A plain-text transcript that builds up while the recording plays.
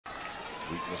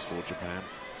weakness for Japan.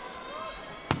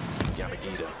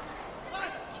 Yamagita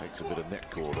takes a bit of net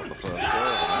cord on the first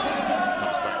serve and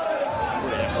comes back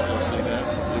pretty effortlessly there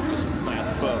from Lucas and Van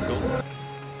Berkel.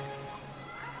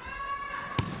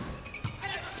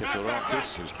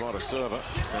 Kitarakis, who's quite a server,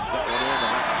 sends that one in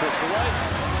and that's pushed away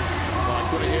by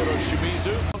Kunihiro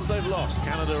Shimizu. They've lost.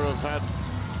 Canada have had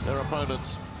their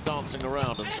opponents dancing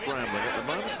around and scrambling. At the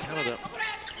moment, Canada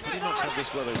pretty much have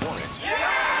this where they want it.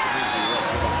 Shimizu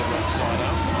rubs it off the left side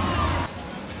out.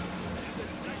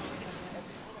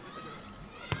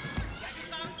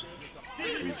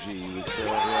 Fuji with serve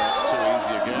too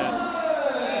easy again.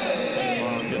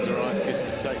 Kitarakis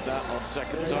can take that on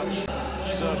second touch.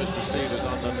 Service receivers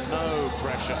under no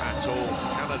pressure at all.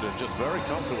 Canada just very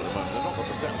comfortable at the moment. They're not got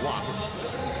the set one,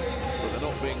 but they're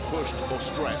not being pushed or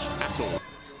stretched at all.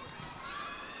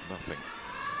 Nothing.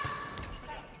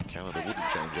 Canada wouldn't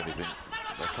change anything.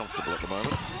 They're comfortable at the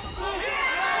moment. It's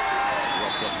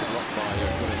rubbed off the block by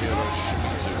Kunihiro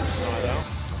Shimizu, side out.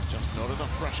 Just not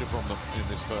enough pressure from them in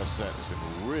this first set. It's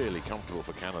been really comfortable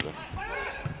for Canada.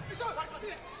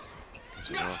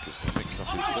 Giannakis can mix up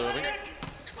his serving.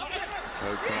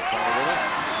 Hoag can't find a winner.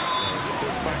 There's a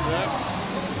push back there.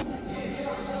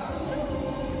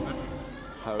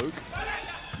 Hoag.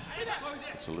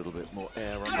 It's a little bit more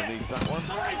air underneath that one.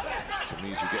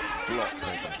 Shimizu gets blocked.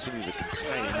 They continue to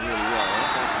contain really well. They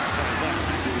contain that.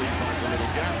 Fuji finds a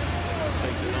little gap.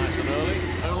 Takes it nice and early.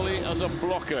 Only as a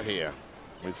blocker here,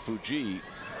 with Fuji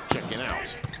checking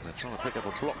out. They're trying to pick up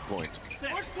a block point.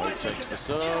 Hoag takes the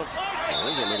serve. There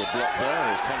is a little block there.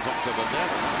 There's contact to the net,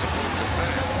 and that's against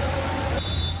Japan.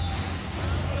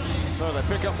 So they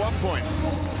pick up 1 point.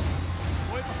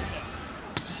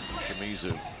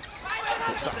 Shimizu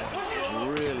puts that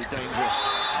one really dangerous.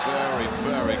 Very,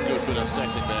 very good bit of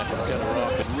setting there from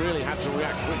Kitarakis. Really had to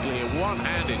react quickly here.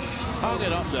 One-handed. Hung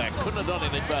it up there. Couldn't have done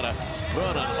any better.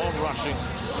 Vernon on rushing.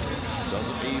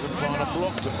 Doesn't even find a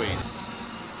block to beat.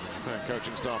 Japan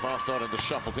coaching staff are starting to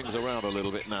shuffle things around a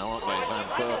little bit now, aren't they? Van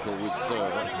Berkel with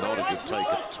serve. That's not a good take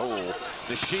at all.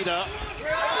 Nishida.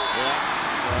 Yeah.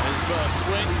 His first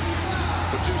swing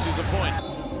produces a point.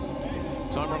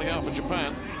 Time running out for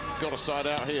Japan. Got a side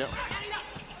out here.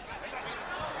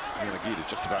 Yamagita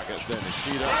just about gets there.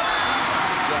 Nishida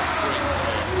just brings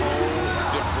a whole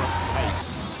different pace.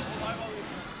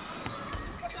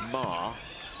 Maar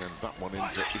sends that one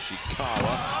into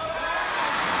Ishikawa.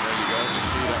 And there you go,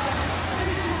 Nishida.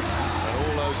 And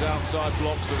all those outside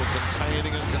blocks that were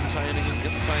containing and containing and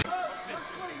containing.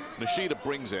 Nishida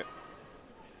brings it.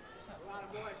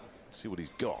 Let's see what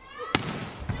he's got.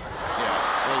 Yeah,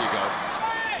 there you go.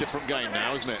 Different game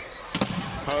now, isn't it?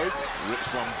 Hoag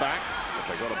rips one back.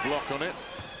 They got a block on it.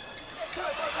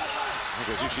 Here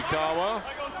goes Ishikawa.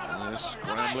 They're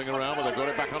scrambling around, but they've got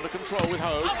it back under control with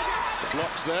Hoag. The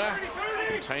block's there.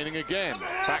 Containing again.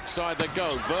 Backside they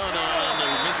go. Vernon, who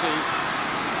misses.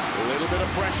 A little bit of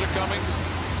pressure coming.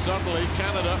 Suddenly,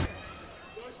 Canada.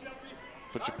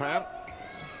 For Japan.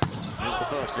 Here's the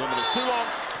first one, but it's too long.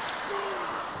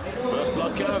 First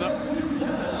blood, Canada.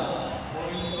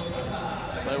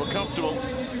 They were comfortable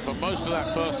for most of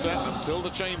that first set until the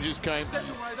changes came. At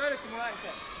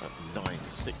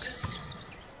 9-6.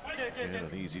 And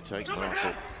an easy take.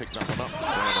 Marshall picked that one up.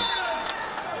 Vernon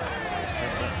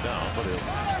sent that down, but he'll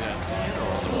catch the antenna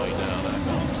on the way down. And if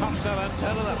he'll touch that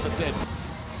antenna, that's a dead.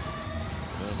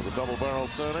 And with a double-barrel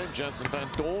surname, Jansen Van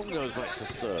Dorn goes back to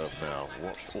serve now.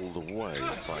 Watched all the way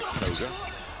by Koga.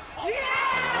 And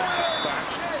then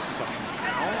dispatched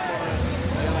somehow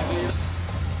by Yamagita.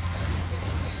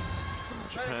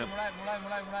 Japan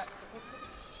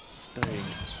staying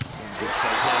in good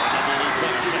shape here. Another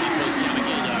better shape as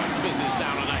Yamagita fizzes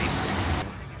down an ace.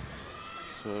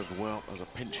 Served well as a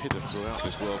pinch hitter throughout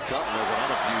this World Cup. And there's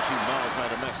another beauty. Maar's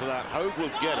made a mess of that. Hoag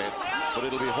will get it, but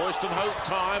it'll be hoist and hope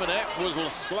time. And Epp was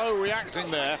slow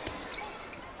reacting there.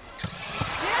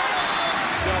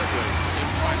 Dealt with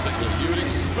emphatically. You would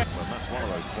expect. And that's one of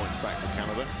those points back for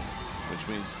Canada, which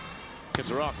means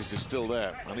Kitarakis is still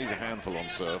there, and he's a handful on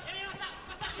serve.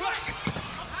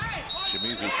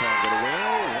 Shimizu can't get away.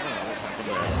 Oh, what's happened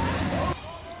there?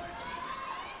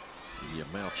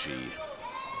 Yamauchi.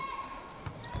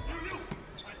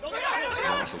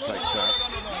 Marshall takes that.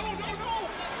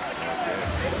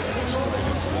 Straight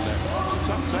into the net. It's a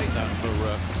tough take that for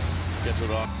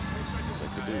Kitarakis. What they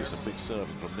could do is a big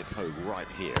serving from Nick Hoag right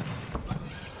here.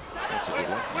 That's a good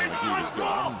one. Yamagita's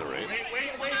got under it.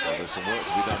 Well, there's some work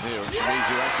to be done here, and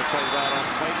Shimizu has to take that on.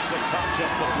 Takes a touch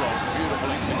off the block.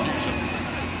 Beautiful execution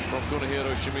from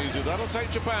Kunihiro Shimizu. That'll take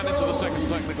Japan into the second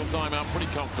technical timeout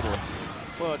pretty comfortably.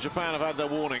 Well, Japan have had their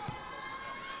warning.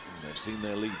 They've seen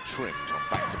their lead trimmed on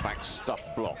back-to-back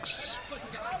stuffed blocks.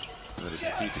 Let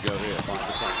Sakita go here, fight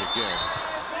attack again.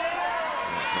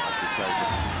 That's nicely taken.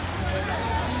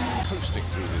 Coasting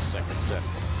through this second set.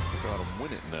 Go out and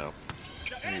win it now.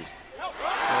 Here's an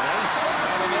ace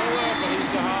out of nowhere for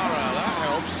Hisahara. That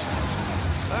helps.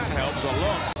 That helps a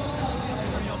lot.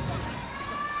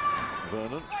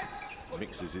 Vernon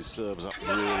mixes his serves up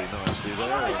really nicely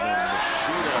there, and then the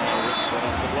shooter rips one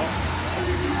off the block.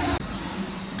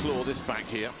 Claw this back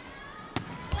here.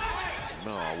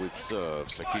 Maar with serve.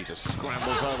 Sakita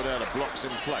scrambles over there, the block's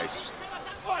in place.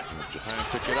 And Japan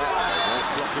pick it up, and they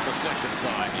won't block him a second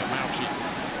time. Yamauchi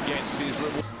gets his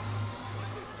reward.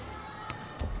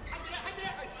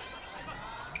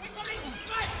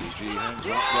 PG hangs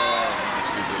up there,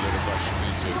 nicely delivered by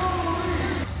Shimizu.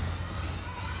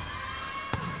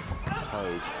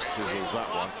 Hoag sizzles that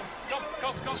one.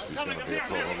 This is going to be a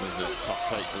problem, isn't it? Tough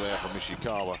take for there from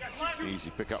Ishikawa. Easy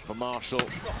pick up for Marshall.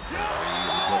 Easy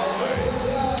put away.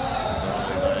 So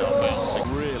they are bouncing,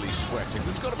 really sweating.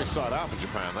 There's got to be side out for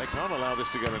Japan. They can't allow this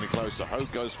to get any closer.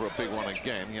 Hoag goes for a big one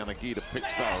again. Yanagida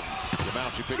picks that up.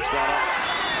 Yamauchi picks that up.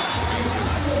 Shimizu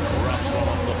wraps one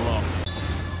off the block.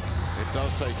 It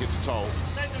does take its toll.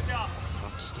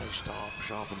 Tough to stay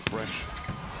sharp and fresh.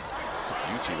 It's a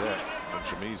beauty there from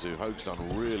Shimizu. Hoag's done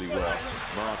really well.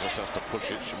 Maar just has to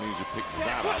push it. Shimizu picks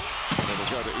that up. And then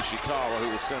we'll go to Ishikawa, who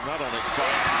will send that on its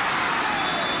back.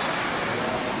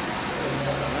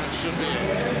 And that should be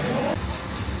it.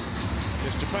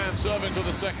 It's Japan serving for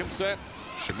the second set.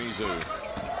 Shimizu.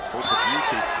 Oh, it's a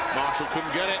beauty. Marshall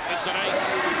couldn't get it. It's an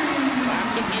ace.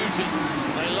 That's a beauty.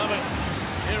 They love it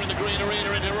here in the Green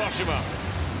Arena in Hiroshima.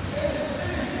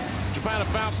 Japan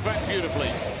have bounced back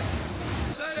beautifully.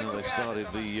 Well, they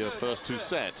started the first two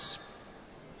sets.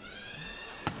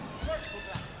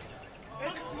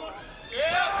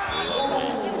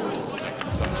 Lovely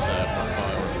second touch there from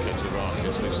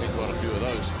Keturakis. We've seen quite a few of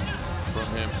those from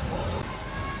him.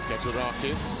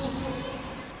 Keturakis.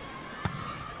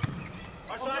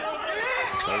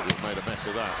 David made a mess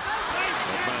of that.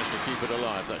 They've managed to keep it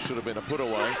alive. That should have been a put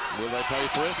away. Will they pay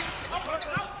for it?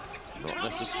 Not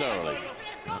necessarily.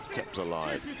 That's kept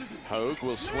alive. Hoag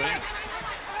will swing.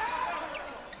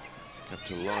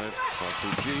 Kept alive by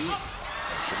Fuji.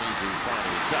 Shimizu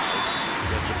finally does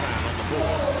get Japan on the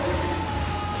board.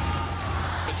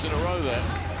 It's in a row there.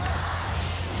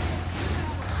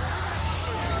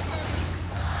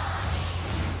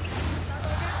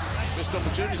 Missed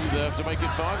opportunity there to make it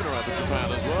 5 in a row for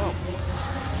Japan as well.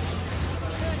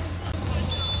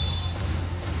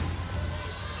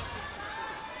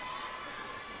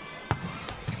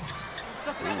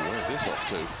 Ooh, where's this off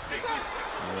to?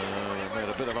 Made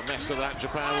a bit of a mess of that.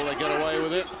 Japan, will they get away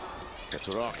with it?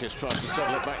 Keturakis tries to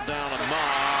settle it back down, and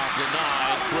Maar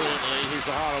denied brilliantly.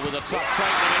 Hisahara with a tough take.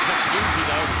 That is a beauty,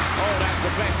 though. Oh, that's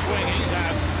the best swing he's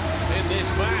had in this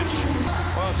match.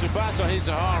 Well, Tsubasa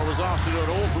Hisahara was asked to do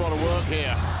an awful lot of work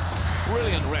here.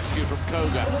 Brilliant rescue from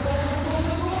Koga.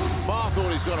 Maar thought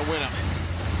he's got a winner.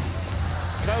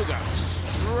 Koga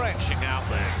stretching out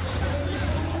there.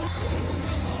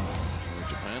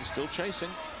 Japan still chasing.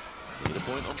 Need a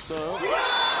point on serve. Got it.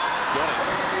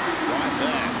 Right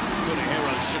there.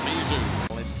 Kunihiro Shimizu.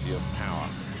 Plenty of power.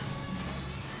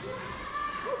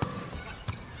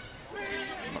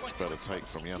 Much better take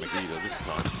from Yanagida this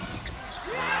time. And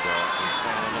he's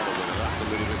found another winner. That's a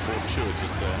little bit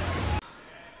fortuitous there.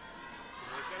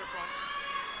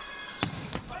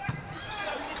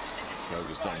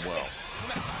 Koga's done well.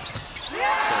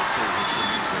 So too with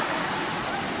Shimizu.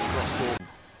 Cross court.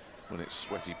 When it's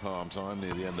sweaty palm time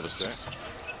near the end of a set.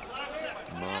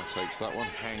 Maar takes that one,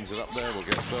 hangs it up there. We'll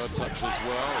get a third touch as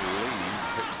well. Lee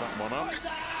picks that one up.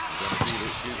 Zanagida,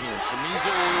 excuse me, and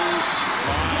Shimizu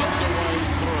finds a way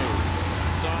through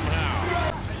somehow.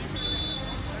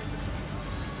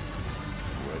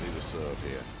 Ready to serve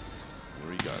here.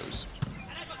 Here he goes.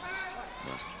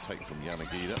 Nice take from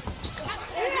Yanagida.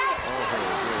 Oh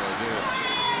dear.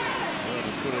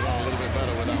 Vernon put it on a little bit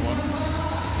better with that one.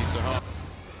 Hisahara.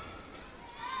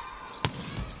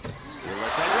 Will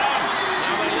they say run?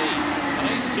 Now they lead. And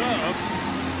a serve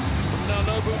from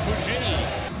Naonobu Fuji.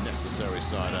 Necessary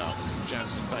side out.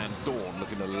 Jansen Van Dorn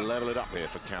looking to level it up here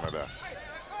for Canada.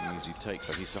 Easy take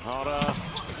for Hisahara.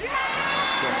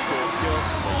 Cross court kill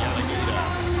for Yanagida.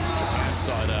 Japan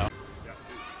side out.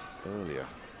 Earlier.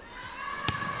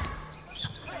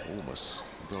 Almost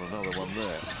got another one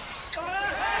there.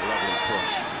 Lovely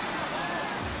push.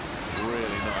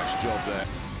 Really nice job there.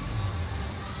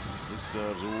 His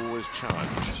serves are always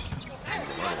challenged. There's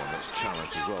another one that's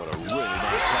challenged as well. A really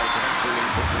nice take, and Billy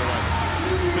puts it away.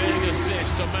 Big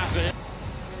assist to Massa.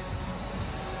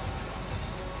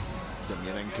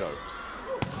 Yanenko.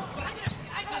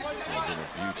 Sends in a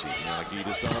beauty.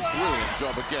 Yanagida's done a brilliant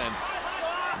job again.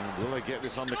 And will they get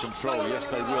this under control? Yes,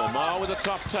 they will. Maar with a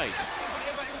tough take.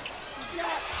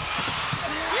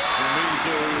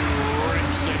 Shimizu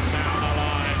rips it down the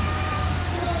line.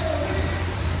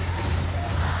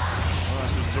 Oh,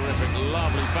 this was terrific.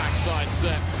 Lovely backside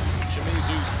set.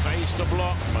 Shimizu's faced a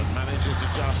block, but manages to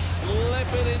just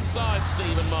slip it inside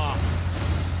Stephen Maar.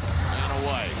 And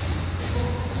away.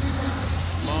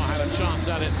 Maar had a chance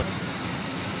at it, but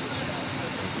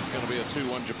this is going to be a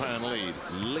 2-1 Japan lead.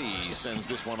 Lee sends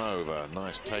this one over.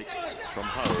 Nice take from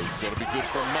Hoag. Got to be good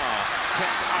from Maar.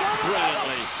 Kept up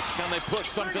brilliantly. Can they push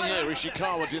something here?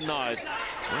 Ishikawa denied.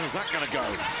 Where's that going to go?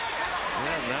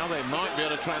 Well, now they might be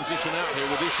able to transition out here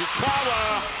with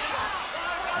Ishikawa.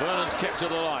 Vernon's kept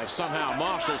it alive. Somehow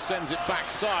Marshall sends it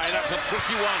backside. That's a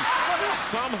tricky one.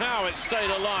 Somehow it stayed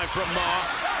alive from Maar.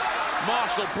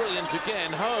 Marshall brilliant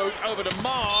again. Hoag over to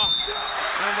Maar.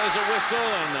 And there's a whistle,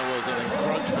 and there was an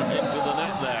encroachment into the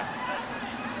net there.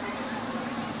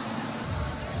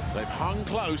 They've hung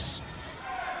close.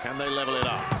 Can they level it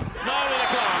up? No, they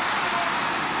can't.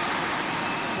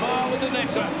 Maar with the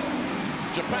netter.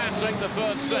 Japan take the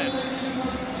third set.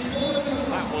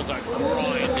 That was a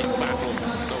grinding battle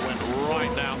that went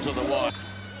right down to the wire.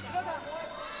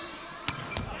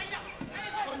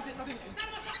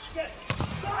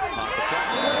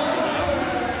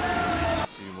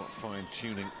 See what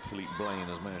fine-tuning Philippe Blaine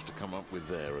has managed to come up with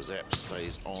there as Epps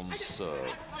stays on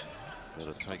serve.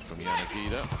 Better take from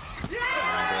Yanagida.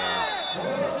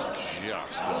 And it's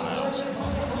just gone out. It's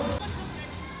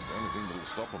the only thing that'll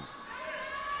stop him.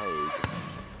 Hoag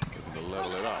looking to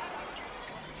level it up.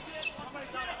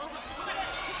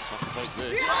 Tough to take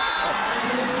this.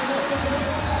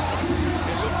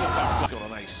 It looks a tough take. Got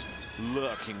an ace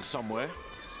lurking somewhere.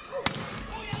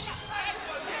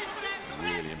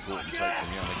 Really important take from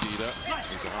Yanagida.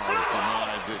 Izuhara is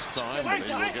denied this time, but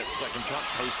he will get second touch.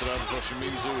 Hosted over for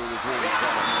Shimizu, who was really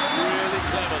clever. Really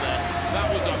clever there. That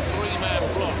was a three-man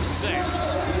block set,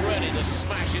 ready to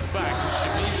smash it back.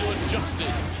 Shimizu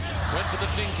adjusted. Went for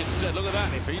the dink instead. Look at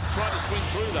that. If he'd tried to swing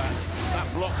through that, that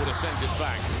block would have sent it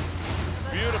back.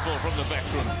 Beautiful from the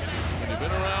veteran. When you've been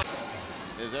around,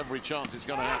 there's every chance it's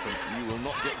going to happen. You will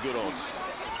not get good odds.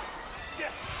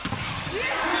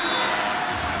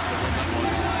 To win that one.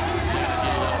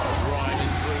 Yanagida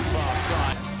driving through far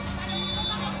side.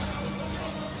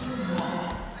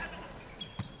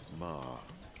 Maar,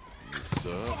 his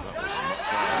serve. That was much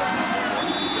higher than what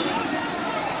he deserved.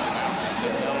 Now she's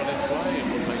set that on its way and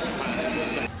will take Japan into the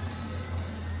second.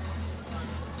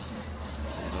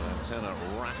 The antenna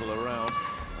rattle around.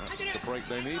 That's the break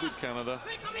they needed, Canada.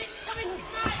 And they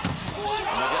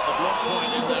get the block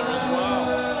point in there as well.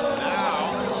 Now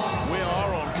we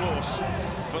are on course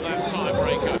for that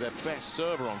tiebreaker. Their best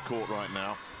server on court right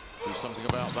now. Do something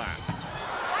about that.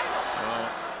 Well,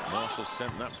 Marshall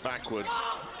sent that backwards.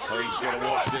 Hoag's got to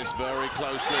watch this very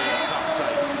closely. Tough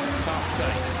take. Tough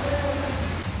take.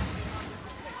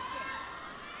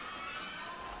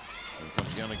 Here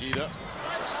comes Yanagida.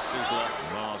 It's a sizzler.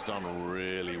 Maar's done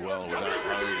really well with that.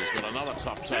 Hoag has got another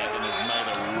tough take and he's made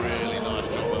a really nice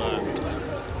job of that.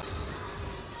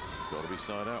 Got to be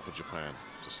side out for Japan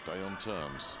to stay on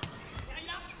terms.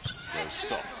 Goes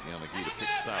soft. Yanagida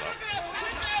picks that up.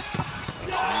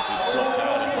 Shimizu's blocked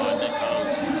out and by Nick Hoag.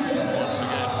 Once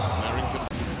again, they're in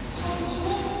control.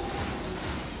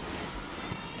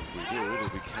 If we do, it'll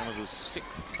be Canada's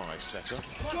sixth five-setter.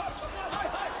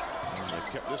 And they've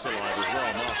kept this alive as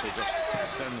well. Marshall just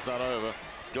sends that over.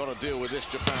 Got to deal with this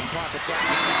Japan pipe attack.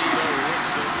 Yanagida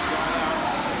rips it side out.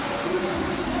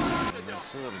 And their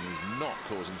serving is not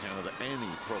causing Canada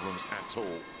any problems at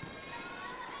all.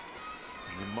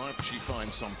 Might she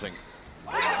find something?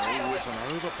 Oh, it's an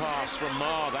overpass from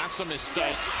Maar. That's a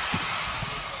mistake.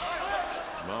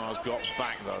 Maar's got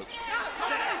back, though.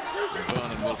 And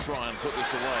Vernon will try and put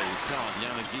this away. He can't.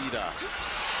 Yanagida.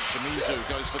 Shimizu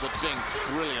goes for the dink.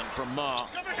 Brilliant from Maar.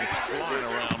 He's flying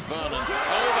around. Vernon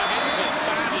overhits it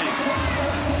badly.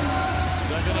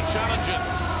 They're going to challenge it.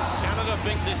 Canada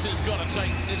think this has got to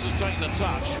take. This has taken a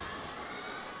touch.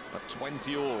 A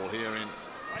 20-all here in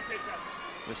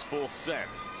this fourth set.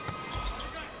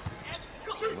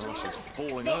 Marshall's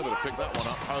falling over to pick that one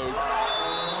up. Hoag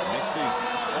misses.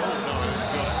 Oh no, he's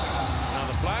got it. Now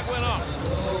the flag went up.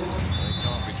 They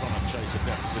can't be trying to chase a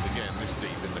deficit again this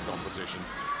deep in the competition.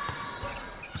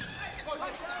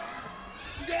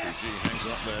 Fuji hangs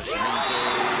up there. Shimizu.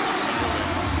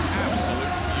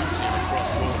 Absolute beauty across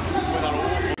court with an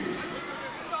awful.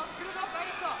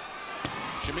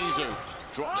 Shimizu.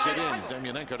 drops it in.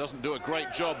 Demyanenko doesn't do a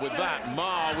great job with that.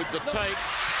 Maar with the take.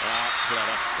 That's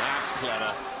clever. That's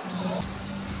clever.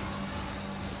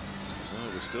 Oh,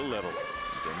 we're still level.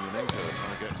 Demyanenko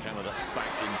trying to get Canada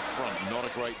back in front. Not a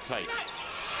great take.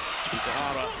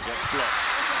 Isahara gets blocked.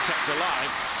 Kept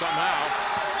alive somehow.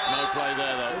 No play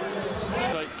there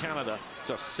though. Take Canada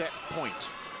to set point.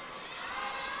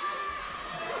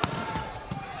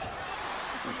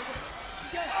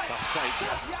 Tough take.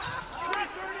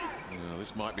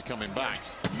 This might be coming back.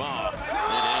 Maar, it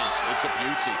is. It's a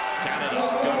beauty. Canada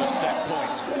go to set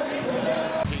point.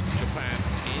 Keep Japan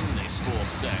in this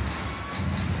fourth set.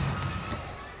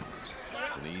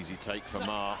 It's an easy take for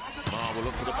Maar. Maar will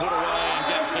look for the put away and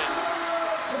gets it.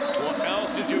 What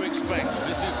else did you expect?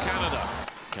 This is Canada.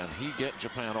 Can he get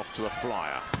Japan off to a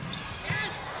flyer?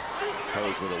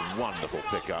 Hoag with a wonderful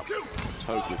pickup.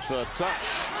 Hoag with third touch.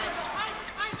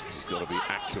 He's got to be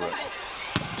accurate.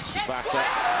 Tsubasa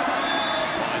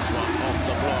finds one off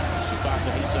the block.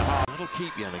 Tsubasa Isahara. That'll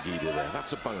keep Yanagida there.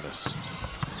 That's a bonus.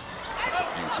 That's a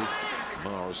beauty.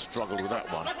 Maar has struggled with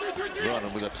that one.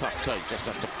 Vernon with a tough take, just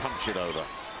has to punch it over.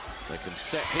 They can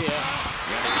set here.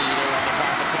 Yanagida on the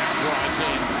back attack drives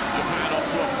in. Japan off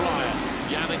to a flyer.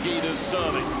 Yanagida's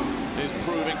serving is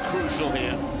proving crucial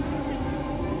here.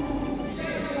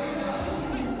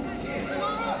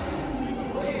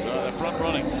 So they're front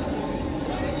running.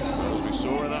 As we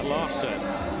saw in that last set.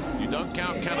 You don't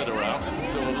count Canada out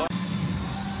until the last.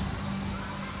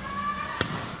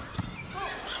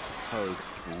 Hoag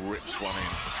rips one in.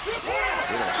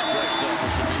 Bit of a stretch there for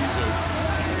Shimizu.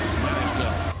 He's managed to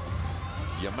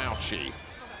Yamauchi.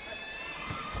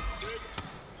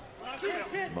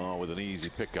 Maar with an easy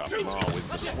pickup. Maar with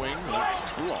the swing. That's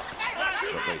blocked.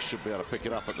 But they should be able to pick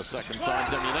it up at the second time.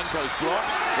 Demyanenko's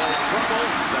blocked. They're in trouble.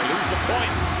 They lose the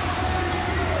point.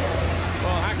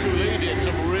 Well, Haku did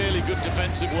some really good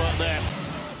defensive work there.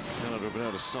 Canada have been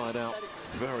able to side out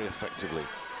very effectively.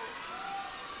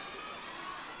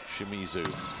 Shimizu.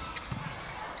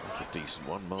 That's a decent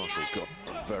one. Marshall's got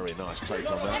a very nice take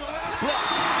on that.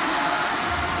 Blocked!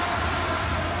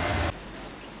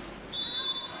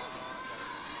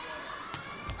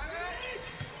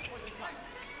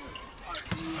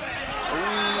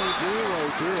 Oh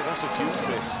dear, that's a huge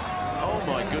miss. Oh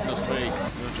my goodness me.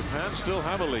 Well, Japan still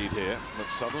have a lead here, but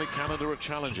suddenly Canada are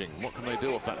challenging. What can they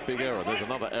do off that big error? There's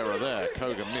another error there.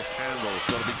 Koga mishandles.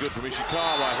 Got to be good from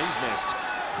Ishikawa. He's missed.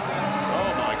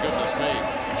 Oh my goodness me.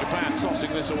 Japan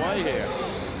tossing this away here.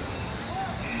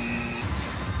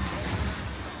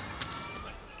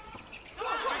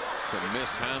 It's a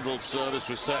mishandled service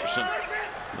reception.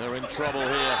 They're in trouble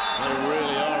here. They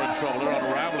really are in trouble. They're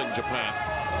unraveling Japan.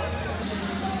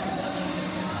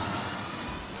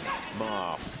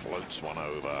 Maar floats one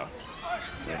over.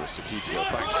 And the Sakiti go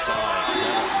backside.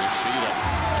 Nishida.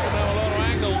 But now a lot of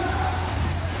angle.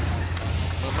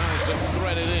 They managed to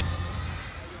thread it in.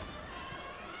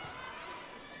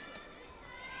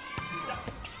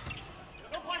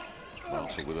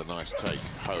 Marshall with a nice take.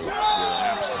 Hoag with an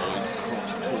absolute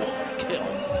cross-court kill.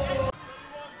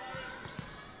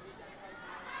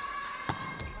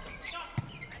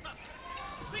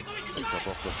 Picked up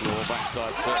off the floor,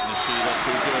 backside set. Nishida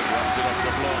too good, runs it off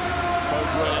the block. Hoag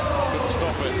read it, couldn't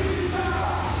stop it.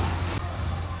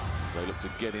 As they look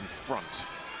to get in front.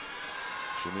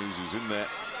 Shimizu's in there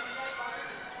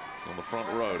on the front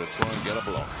row to try and get a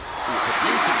block. Ooh, it's a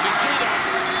beauty. Nishida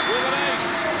with an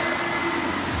ace.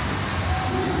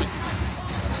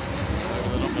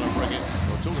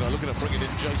 Looking to bring it in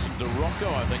Jason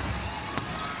DeRocco, I think.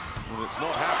 Well, it's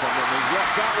not happened, and he's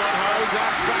lost that one. Hoag,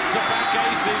 that's back-to-back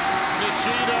aces.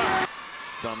 Nishida.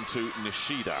 Done to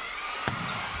Nishida.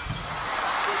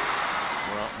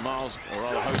 Well, Miles, or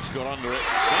rather Hoag's got under it.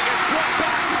 He gets blocked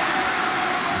back.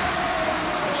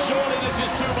 And surely this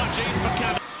is too much eat for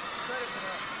Canada.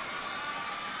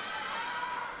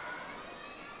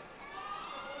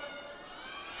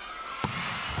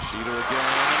 Nishida again,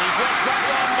 and he's lost that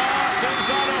one. Sends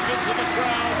that off into the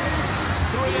crowd.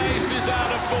 3 aces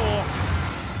out of 4.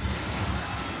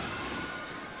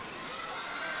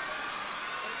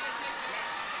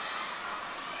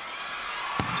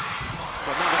 It's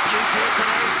another beauty. It's an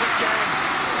ace again.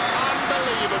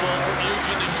 Unbelievable from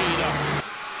Yuji Nishida.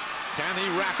 Can he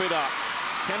wrap it up?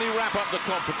 Can he wrap up the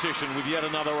competition with yet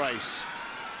another ace?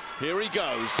 Here he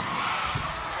goes.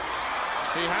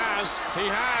 He has. He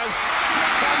has.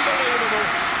 Unbelievable.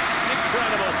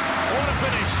 Incredible. What a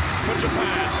finish for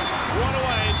Japan. What a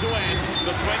way to end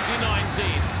the 2019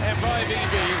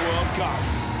 FIVB World Cup.